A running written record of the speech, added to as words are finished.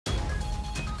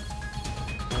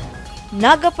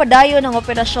Nagapadayon ang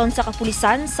operasyon sa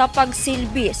kapulisan sa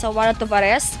pagsilbi sa warrant of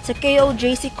arrest sa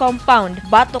KoJC compound,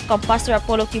 Batok, Pastor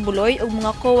Apollo Kibuloy ug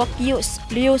mga co-accused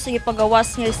liyo sa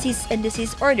ipagawas nga cease and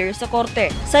desist order sa korte.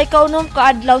 Sa IKA-UNOM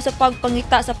kaadlaw sa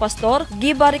pagpangita sa pastor,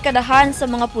 gibarikadahan sa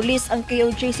mga pulis ang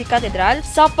KoJC Cathedral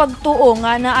sa pagtuo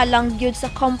nga naalang gyud sa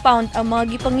compound ang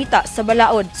mga gipangita sa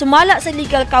balaod. Sumala sa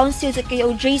legal counsel sa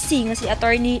KoJC nga si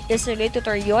Attorney Israelito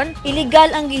Torion,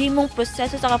 illegal ang gihimong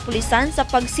proseso sa kapulisan sa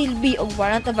pagsilbi og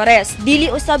warrant of arrest. Dili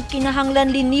usab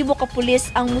kinahanglan linibo ka pulis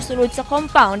ang musulod sa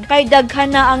compound kay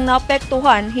daghan na ang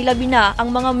naapektuhan, hilabi na ang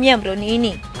mga miyembro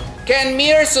niini. Can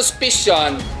mere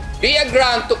suspicion be a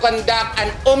ground to conduct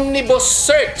an omnibus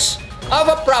search of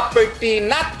a property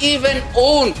not even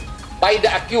owned by the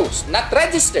accused, not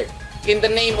registered in the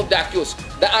name of the accused?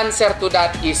 The answer to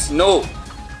that is no.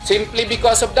 Simply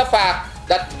because of the fact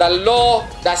that the law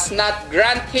does not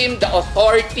grant him the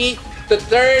authority to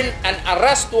turn an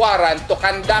arrest warrant to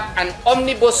conduct an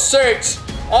omnibus search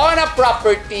on a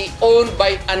property owned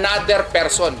by another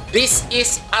person. This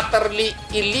is utterly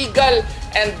illegal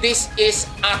and this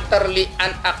is utterly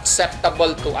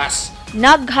unacceptable to us.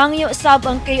 Naghangyo sab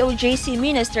ang KoJC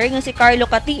minister nga si Carlo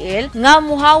Catiel nga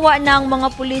muhawa na ang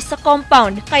mga pulis sa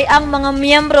compound kay ang mga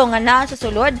miyembro nga naa sa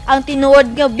sulod ang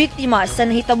tinuod nga biktima sa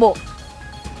nahitabo.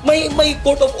 May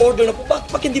court of order na po.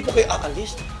 Bakit hindi po kayo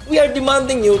aalis? We are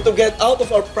demanding you to get out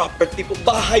of our property po.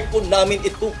 Bahay po namin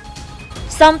ito.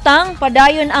 Samtang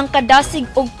padayon ang kadasig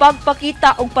og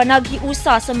pagpakita og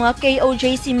panaghiusa sa mga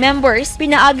KoJC members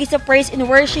pinaagi sa praise and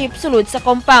worship sulod sa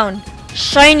compound.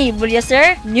 Shiny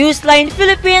Bulyaser, Newsline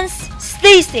Philippines,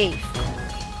 stay safe!